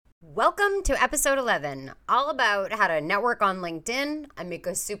Welcome to episode 11, all about how to network on LinkedIn. I make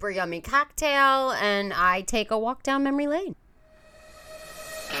a super yummy cocktail and I take a walk down memory lane.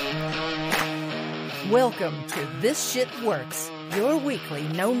 Welcome to This Shit Works, your weekly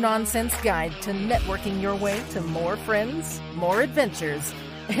no-nonsense guide to networking your way to more friends, more adventures,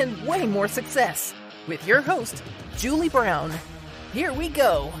 and way more success. With your host, Julie Brown. Here we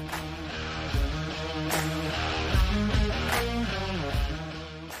go.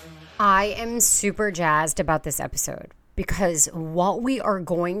 I am super jazzed about this episode because what we are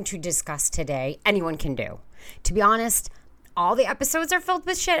going to discuss today, anyone can do. To be honest, all the episodes are filled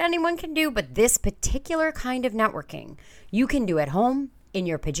with shit anyone can do, but this particular kind of networking, you can do at home, in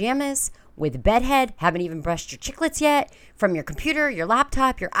your pajamas, with bedhead, haven't even brushed your chiclets yet, from your computer, your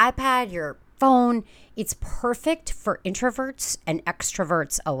laptop, your iPad, your phone. It's perfect for introverts and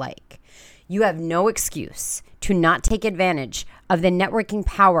extroverts alike. You have no excuse to not take advantage of the networking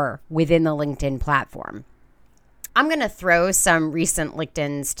power within the LinkedIn platform. I'm going to throw some recent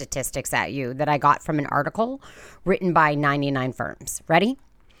LinkedIn statistics at you that I got from an article written by 99 Firms. Ready?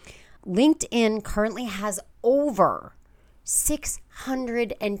 LinkedIn currently has over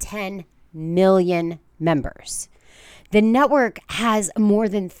 610 million members. The network has more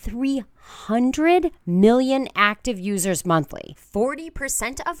than 300 million active users monthly,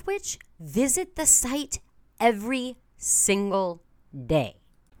 40% of which visit the site every single day.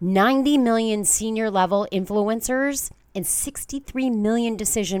 90 million senior level influencers and 63 million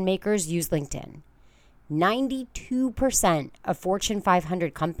decision makers use LinkedIn. 92% of Fortune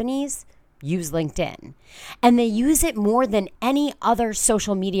 500 companies use LinkedIn, and they use it more than any other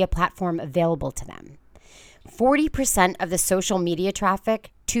social media platform available to them. 40% of the social media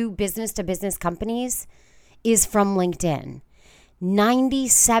traffic to business companies is from LinkedIn.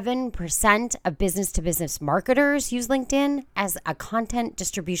 97% of business-to-business marketers use LinkedIn as a content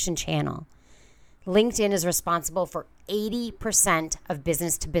distribution channel. LinkedIn is responsible for 80% of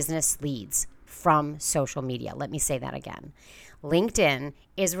business-to-business leads from social media. Let me say that again. LinkedIn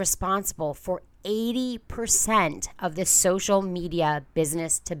is responsible for 80% of the social media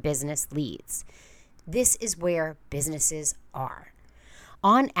business-to-business leads. This is where businesses are.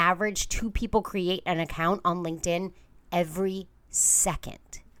 On average, 2 people create an account on LinkedIn every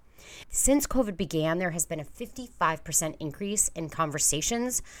second. Since COVID began, there has been a 55% increase in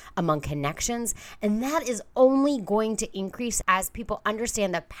conversations among connections, and that is only going to increase as people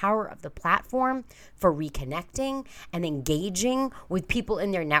understand the power of the platform for reconnecting and engaging with people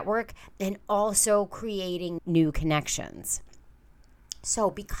in their network and also creating new connections.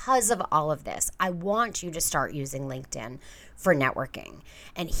 So because of all of this, I want you to start using LinkedIn for networking.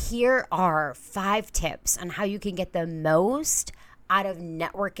 And here are 5 tips on how you can get the most out of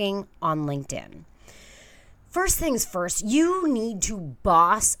networking on LinkedIn. First things first, you need to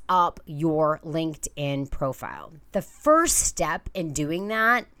boss up your LinkedIn profile. The first step in doing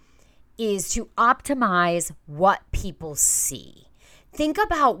that is to optimize what people see. Think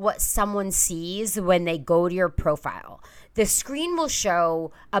about what someone sees when they go to your profile. The screen will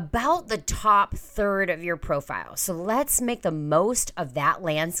show about the top third of your profile. So let's make the most of that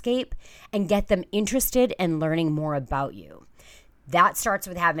landscape and get them interested in learning more about you. That starts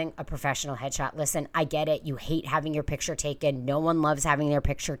with having a professional headshot. Listen, I get it. You hate having your picture taken. No one loves having their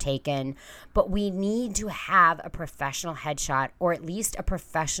picture taken. But we need to have a professional headshot, or at least a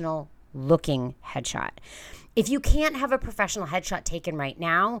professional looking headshot. If you can't have a professional headshot taken right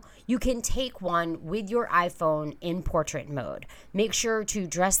now, you can take one with your iPhone in portrait mode. Make sure to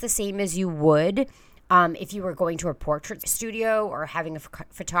dress the same as you would if you were going to a portrait studio or having a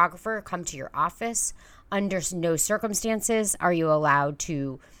photographer come to your office. Under no circumstances are you allowed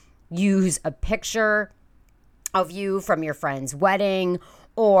to use a picture of you from your friend's wedding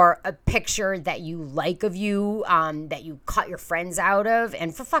or a picture that you like of you that you caught your friends out of.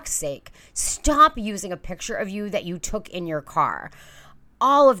 And for fuck's sake, stop using a picture of you that you took in your car.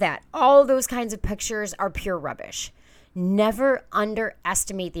 All of that, all of those kinds of pictures are pure rubbish. Never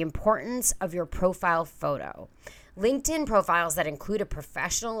underestimate the importance of your profile photo. LinkedIn profiles that include a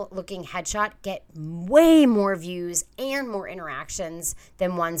professional looking headshot get way more views and more interactions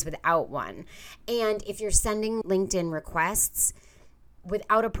than ones without one. And if you're sending LinkedIn requests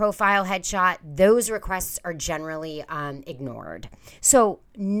without a profile headshot, those requests are generally ignored. So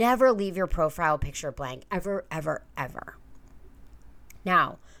never leave your profile picture blank, ever, ever, ever.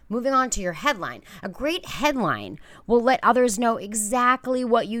 Now, moving on to your headline. A great headline will let others know exactly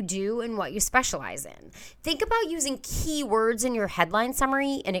what you do and what you specialize in. Think about using keywords in your headline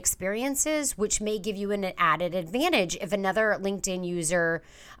summary and experiences, which may give you an added advantage if another LinkedIn user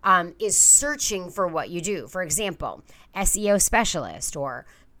is searching for what you do. For example, SEO specialist or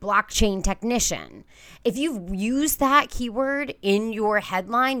blockchain technician. If you've used that keyword in your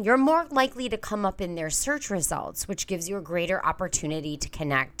headline, you're more likely to come up in their search results, which gives you a greater opportunity to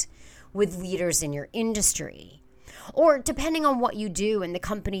connect with leaders in your industry. Or depending on what you do and the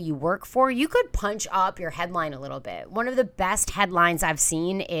company you work for, you could punch up your headline a little bit. One of the best headlines I've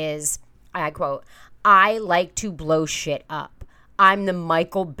seen is, I quote, "I like to blow shit up. I'm the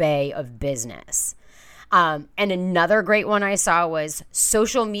Michael Bay of business." And another great one I saw was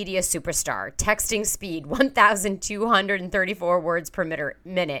social media superstar, texting speed 1,234 words per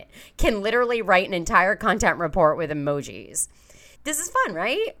minute, can literally write an entire content report with emojis. This is fun,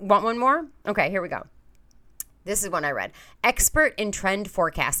 right? Want one more? Okay, here we go. This is one I read. Expert in trend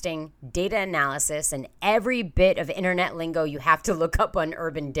forecasting, data analysis, and every bit of internet lingo you have to look up on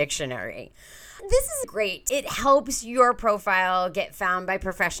Urban Dictionary. This is great. It helps your profile get found by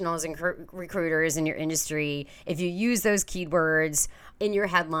professionals and recruiters in your industry if you use those keywords in your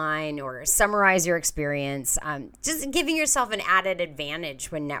headline or summarize your experience, just giving yourself an added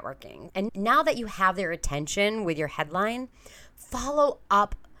advantage when networking. And now that you have their attention with your headline, follow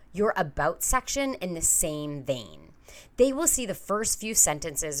up your about section in the same vein. They will see the first few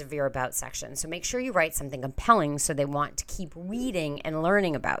sentences of your about section, so make sure you write something compelling so they want to keep reading and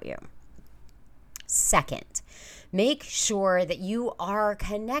learning about you. Second, make sure that you are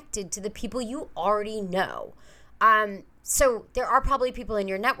connected to the people you already know. So there are probably people in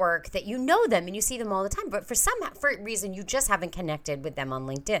your network that you know them and you see them all the time, but for reason you just haven't connected with them on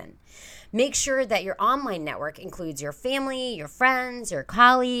LinkedIn. Make sure that your online network includes your family, your friends, your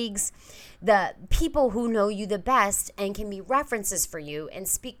colleagues, the people who know you the best and can be references for you and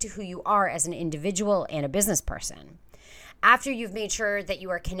speak to who you are as an individual and a business person. After you've made sure that you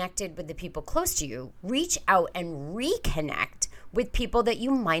are connected with the people close to you, reach out and reconnect with people that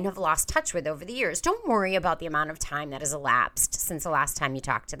you might have lost touch with over the years. Don't worry about the amount of time that has elapsed since the last time you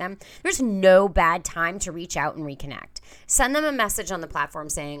talked to them. There's no bad time to reach out and reconnect. Send them a message on the platform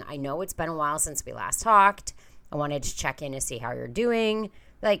saying, "I know it's been a while since we last talked. I wanted to check in to see how you're doing."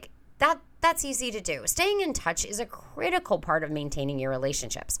 Like that's easy to do. Staying in touch is a critical part of maintaining your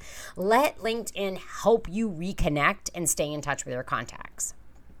relationships. Let LinkedIn help you reconnect and stay in touch with your contacts.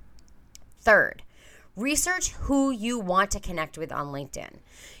 Third, research who you want to connect with on LinkedIn.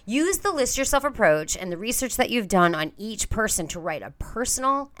 Use the list yourself approach and the research that you've done on each person to write a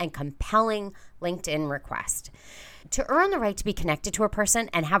personal and compelling LinkedIn request. To earn the right to be connected to a person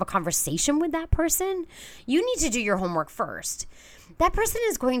and have a conversation with that person, you need to do your homework first. That person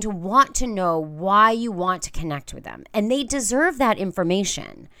is going to want to know why you want to connect with them, and they deserve that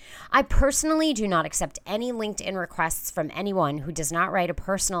information. I personally do not accept any LinkedIn requests from anyone who does not write a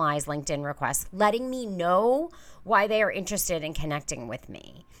personalized LinkedIn request letting me know why they are interested in connecting with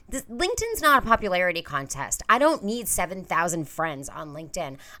me. LinkedIn's not a popularity contest. I don't need 7,000 friends on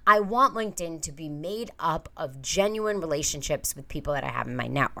LinkedIn. I want LinkedIn to be made up of genuine relationships with people that I have in my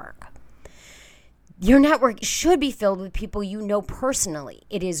network. Your network should be filled with people you know personally.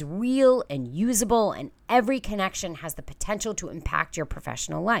 It is real and usable, and every connection has the potential to impact your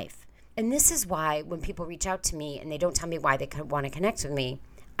professional life. And this is why when people reach out to me and they don't tell me why they want to connect with me,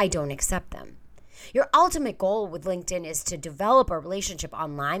 I don't accept them. Your ultimate goal with LinkedIn is to develop a relationship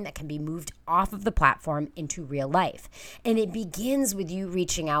online that can be moved off of the platform into real life. And it begins with you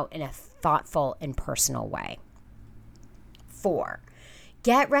reaching out in a thoughtful and personal way. 4,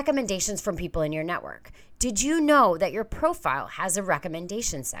 get recommendations from people in your network. Did you know that your profile has a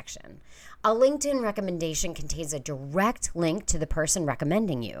recommendation section? A LinkedIn recommendation contains a direct link to the person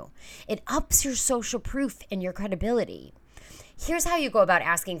recommending you. It ups your social proof and your credibility. Here's how you go about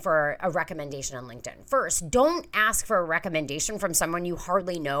asking for a recommendation on LinkedIn. First, don't ask for a recommendation from someone you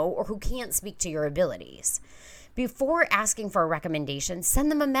hardly know or who can't speak to your abilities. Before asking for a recommendation, send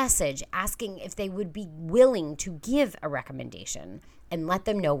them a message asking if they would be willing to give a recommendation and let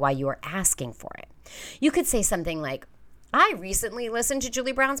them know why you are asking for it. You could say something like, "I recently listened to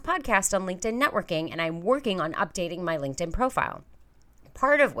Julie Brown's podcast on LinkedIn networking, and I'm working on updating my LinkedIn profile.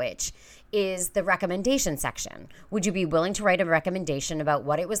 Part of which is the recommendation section. Would you be willing to write a recommendation about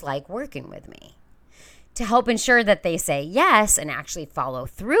what it was like working with me?" To help ensure that they say yes and actually follow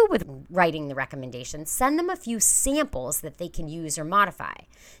through with writing the recommendation, send them a few samples that they can use or modify.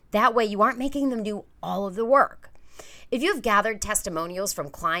 That way you aren't making them do all of the work. If you've gathered testimonials from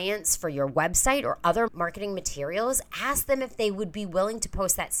clients for your website or other marketing materials, ask them if they would be willing to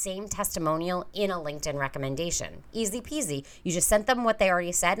post that same testimonial in a LinkedIn recommendation. Easy peasy. You just sent them what they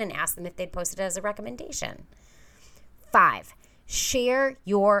already said and asked them if they'd post it as a recommendation. 5, share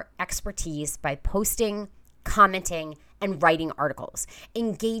your expertise by posting, commenting, and writing articles.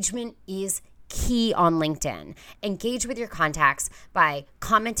 Engagement is key on LinkedIn. Engage with your contacts by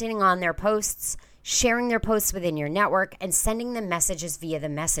commenting on their posts, sharing their posts within your network, and sending them messages via the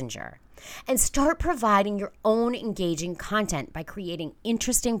messenger. And start providing your own engaging content by creating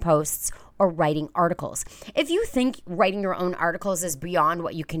interesting posts or writing articles. If you think writing your own articles is beyond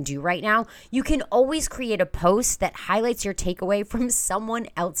what you can do right now, you can always create a post that highlights your takeaway from someone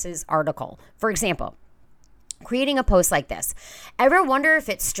else's article. For example, creating a post like this. Ever wonder if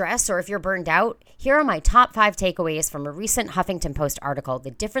it's stress or if you're burned out? Here are my top 5 takeaways from a recent Huffington Post article, the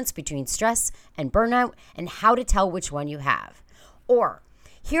difference between stress and burnout and how to tell which one you have. Or,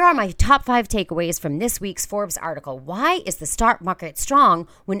 here are my top 5 takeaways from this week's Forbes article. Why is the stock market strong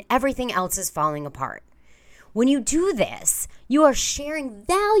when everything else is falling apart? When you do this, you are sharing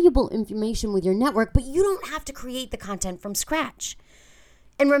valuable information with your network, but you don't have to create the content from scratch.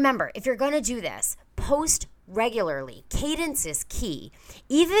 And remember, if you're going to do this, post regularly. Cadence is key.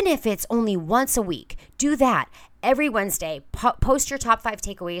 Even if it's only once a week, do that. Every Wednesday, post your top 5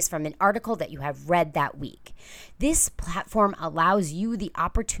 takeaways from an article that you have read that week. This platform allows you the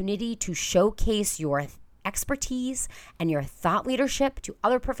opportunity to showcase your expertise and your thought leadership to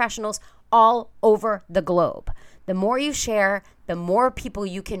other professionals all over the globe. The more you share, the more people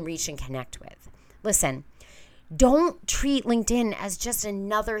you can reach and connect with. Listen, don't treat LinkedIn as just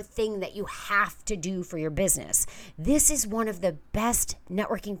another thing that you have to do for your business. This is one of the best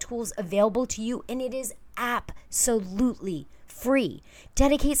networking tools available to you, and it is absolutely free.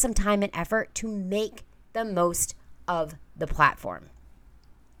 Dedicate some time and effort to make the most of the platform.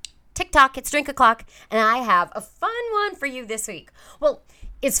 TikTok, it's Drink O'Clock, and I have a fun one for you this week. Well,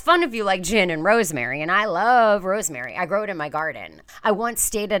 it's fun if you like gin and rosemary, and I love rosemary. I grow it in my garden. I once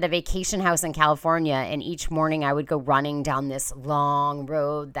stayed at a vacation house in California, and each morning I would go running down this long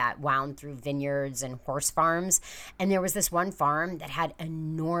road that wound through vineyards and horse farms. And there was this one farm that had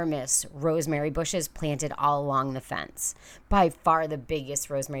enormous rosemary bushes planted all along the fence. By far the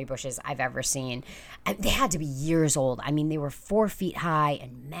biggest rosemary bushes I've ever seen. And they had to be years old. I mean, they were 4 feet high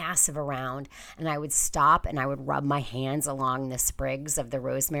and massive around. And I would stop and I would rub my hands along the sprigs of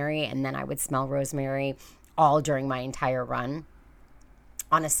the rosemary, and then I would smell rosemary all during my entire run.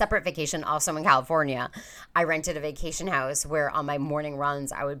 On a separate vacation, also in California, I rented a vacation house where on my morning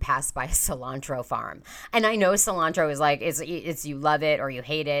runs, I would pass by a cilantro farm. And I know cilantro is like, it's you love it or you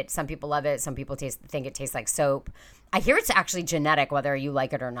hate it. Some people love it. Some people think it tastes like soap. I hear it's actually genetic, whether you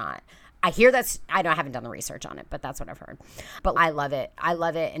like it or not. I hear I haven't done the research on it, but that's what I've heard. But I love it. I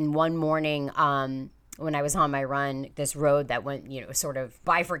love it. And one morning, when I was on my run, this road that went, sort of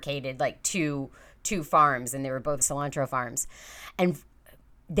bifurcated like two farms, and they were both cilantro farms. And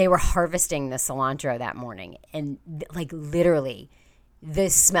they were harvesting the cilantro that morning. And like literally the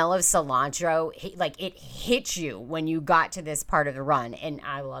smell of cilantro, it hit you when you got to this part of the run. And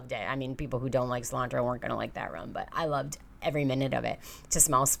I loved it. I mean, people who don't like cilantro weren't going to like that run, but I loved every minute of it. To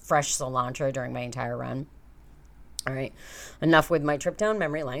smell fresh cilantro during my entire run. All right, enough with my trip down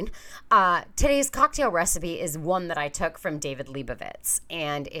memory lane. Today's cocktail recipe is one that I took from David Leibovitz,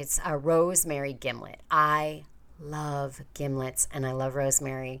 and it's a rosemary gimlet. I love gimlets, and I love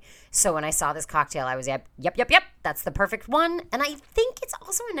rosemary. So when I saw this cocktail, I was, yep, that's the perfect one. And I think it's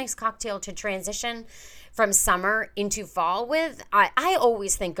also a nice cocktail to transition from summer into fall with. I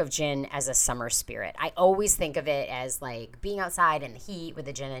always think of gin as a summer spirit. I always think of it as like being outside in the heat with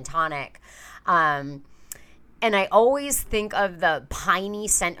a gin and tonic. And I always think of the piney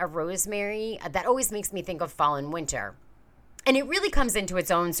scent of rosemary. That always makes me think of fall and winter. And it really comes into its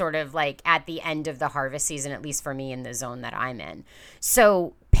own sort of like at the end of the harvest season, at least for me in the zone that I'm in.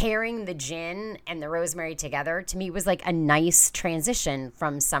 So pairing the gin and the rosemary together to me was like a nice transition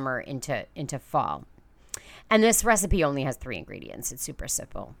from summer into fall. And this recipe only has 3 ingredients. It's super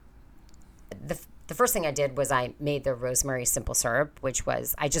simple. The first thing I did was I made the rosemary simple syrup, which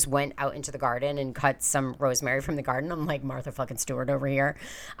was I just went out into the garden and cut some rosemary from the garden. I'm like Martha fucking Stewart over here.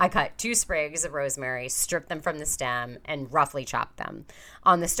 I cut 2 sprigs of rosemary, stripped them from the stem, and roughly chopped them.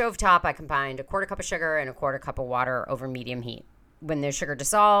 On the stovetop, I combined a 1/4 cup of sugar and a 1/4 cup of water over medium heat. When the sugar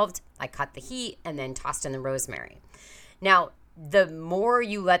dissolved, I cut the heat and then tossed in the rosemary. Now, the more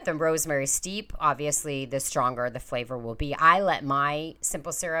you let the rosemary steep, obviously, the stronger the flavor will be. I let my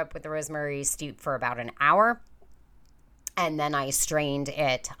simple syrup with the rosemary steep for about an hour, and then I strained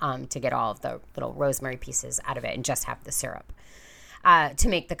it to get all of the little rosemary pieces out of it and just have the syrup. To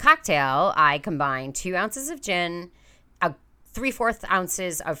make the cocktail, I combined 2 ounces of gin, 3/4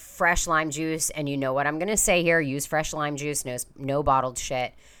 ounces of fresh lime juice, and you know what I'm going to say here, use fresh lime juice, no bottled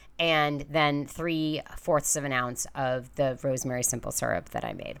shit. And then 3/4 of an ounce of the rosemary simple syrup that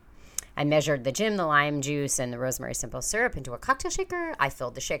I made. I measured the gin, the lime juice, and the rosemary simple syrup into a cocktail shaker. I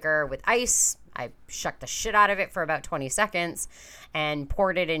filled the shaker with ice, I shucked the shit out of it for about 20 seconds and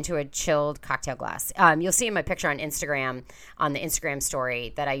poured it into a chilled cocktail glass. You'll see in my picture on Instagram, on the Instagram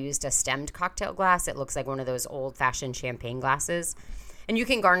story, that I used a stemmed cocktail glass. It looks like one of those old-fashioned champagne glasses. And you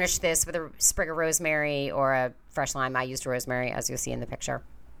can garnish this with a sprig of rosemary or a fresh lime. I used rosemary, as you'll see in the picture.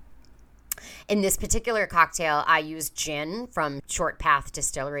 In this particular cocktail, I used gin from Short Path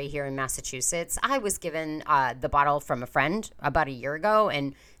Distillery here in Massachusetts. I was given the bottle from a friend about a year ago,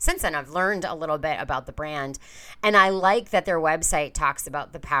 and since then I've learned a little bit about the brand. And I like that their website talks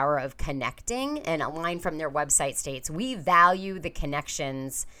about the power of connecting, and a line from their website states, "We value the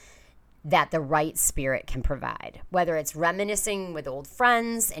connections that the right spirit can provide." Whether it's reminiscing with old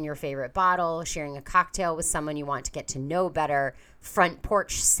friends in your favorite bottle, sharing a cocktail with someone you want to get to know better, front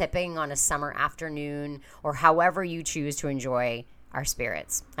porch sipping on a summer afternoon, or however you choose to enjoy our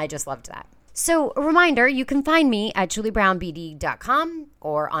spirits. I just loved that. So a reminder, you can find me at juliebrownbd.com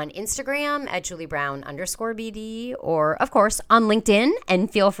or on Instagram at juliebrown_BD, or of course on LinkedIn,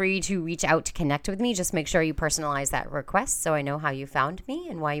 and feel free to reach out to connect with me. Just make sure you personalize that request so I know how you found me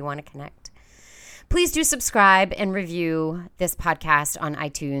and why you want to connect. Please do subscribe and review this podcast on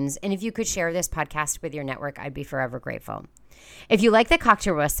iTunes. And if you could share this podcast with your network, I'd be forever grateful. If you like the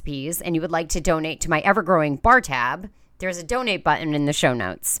cocktail recipes and you would like to donate to my ever-growing bar tab, there's a donate button in the show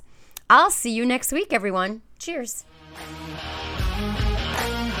notes. I'll see you next week, everyone. Cheers.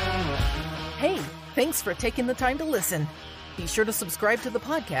 Hey, thanks for taking the time to listen. Be sure to subscribe to the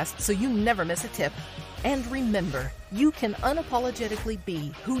podcast so you never miss a tip. And remember, you can unapologetically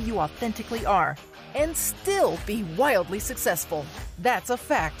be who you authentically are and still be wildly successful. That's a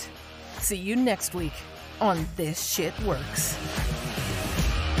fact. See you next week on This Shit Works.